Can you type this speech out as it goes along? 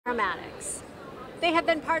Aromatics. They have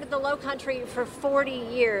been part of the Lowcountry for 40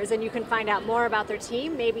 years, and you can find out more about their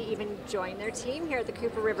team, maybe even join their team here at the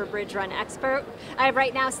Cooper River Bridge Run Expo. I have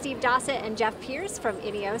right now Steve Dossett and Jeff Pierce from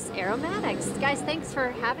INEOS Aromatics. Guys, thanks for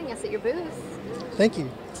having us at your booth. Thank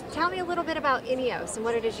you. Tell me a little bit about INEOS and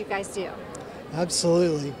what it is you guys do.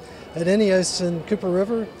 Absolutely. At INEOS in Cooper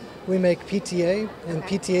River, we make PTA, and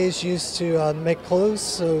PTA is used to make clothes,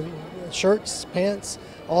 so shirts, pants.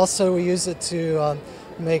 Also, we use it to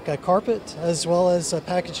make a carpet as well as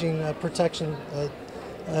packaging protection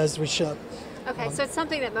as we ship. Okay, so it's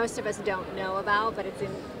something that most of us don't know about, but it's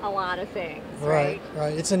in a lot of things, right?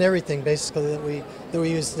 Right. It's in everything basically that we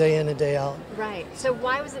use day in and day out. Right. So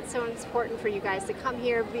why was it so important for you guys to come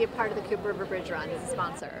here, be a part of the Cooper River Bridge Run as a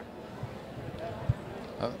sponsor?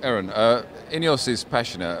 Aaron, INEOS is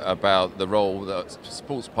passionate about the role that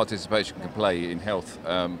sports participation can play in health,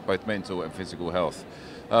 both mental and physical health.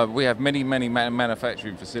 We have many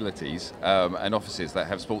manufacturing facilities and offices that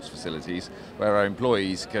have sports facilities where our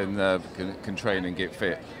employees can train and get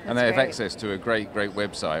fit. And they have access to a great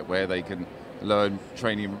website where they can learn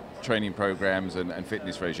training programs and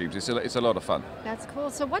fitness regimes. It's a lot of fun. That's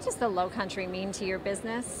cool. So what does the Lowcountry mean to your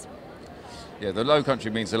business? Yeah, the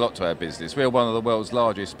Lowcountry means a lot to our business. We're one of the world's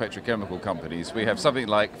largest petrochemical companies. We have something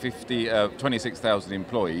like 26,000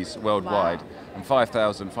 employees worldwide, wow, and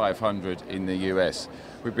 5,500 in the US.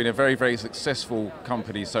 We've been a very successful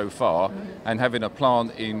company so far, and having a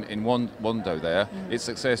plant in Wando there, its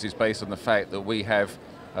success is based on the fact that we have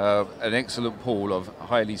an excellent pool of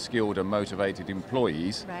highly skilled and motivated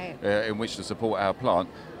employees, right, in which to support our plant.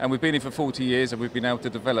 And we've been here for 40 years, and we've been able to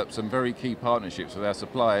develop some very key partnerships with our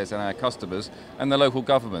suppliers and our customers and the local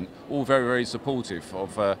government, all very supportive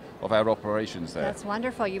of our operations there. That's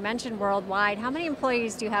wonderful. You mentioned worldwide. How many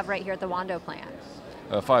employees do you have right here at the Wando plant?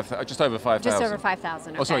 Just over 5,000. Just over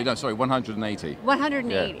 5,000. Okay. Oh, sorry, 180.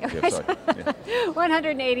 180. Yeah, sorry. Yeah.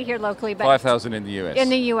 180 here locally, but 5,000 in the US. In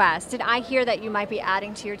the US. Did I hear that you might be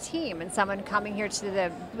adding to your team, and someone coming here to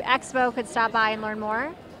the expo could stop by and learn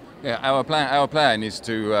more? Yeah, our plan is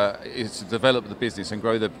to develop the business and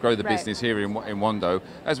grow the business here in Wando,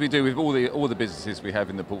 as we do with all the businesses we have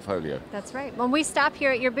in the portfolio. That's right. When we stop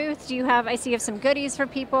here at your booth, I see you have some goodies for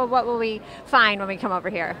people. What will we find when we come over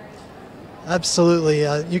here? Absolutely.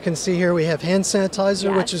 You can see here we have hand sanitizer,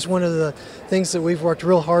 yes, which is one of the things that we've worked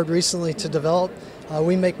real hard recently to develop.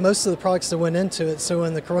 We make most of the products that went into it, so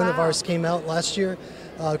when the coronavirus came out last year,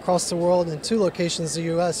 across the world in 2 locations in the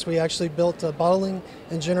U.S., we actually built bottling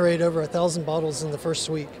and generated over 1,000 bottles in the first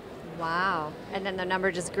week. Wow. And then the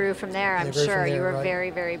number just grew from there, I'm sure. You were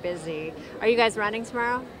very busy. Are you guys running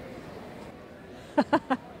tomorrow?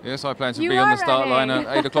 Yes, I plan to be on the start line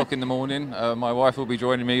at 8 o'clock in the morning. My wife will be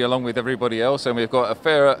joining me along with everybody else, and we've got a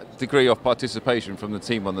fair degree of participation from the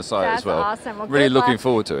team on the site as well. That's awesome. Well, really looking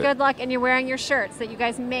forward to it. Good luck, and you're wearing your shirts that you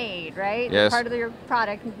guys made, right? Yes. Part of your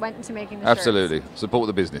product went into making the Absolutely. shirts. Support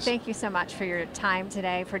the business. Thank you so much for your time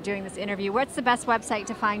today, for doing this interview. What's the best website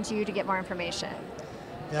to find you to get more information?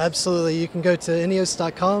 Yeah, absolutely. You can go to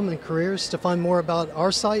INEOS.com and careers to find more about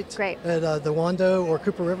our site. Great. At the Wando or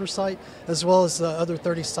Cooper River site, as well as the other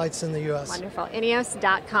 30 sites in the U.S. Wonderful.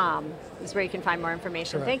 INEOS.com is where you can find more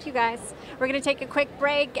information. Correct. Thank you, guys. We're going to take a quick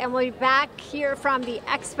break, and we'll be back here from the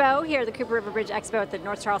expo, here at the Cooper River Bridge Expo at the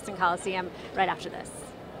North Charleston Coliseum right after this.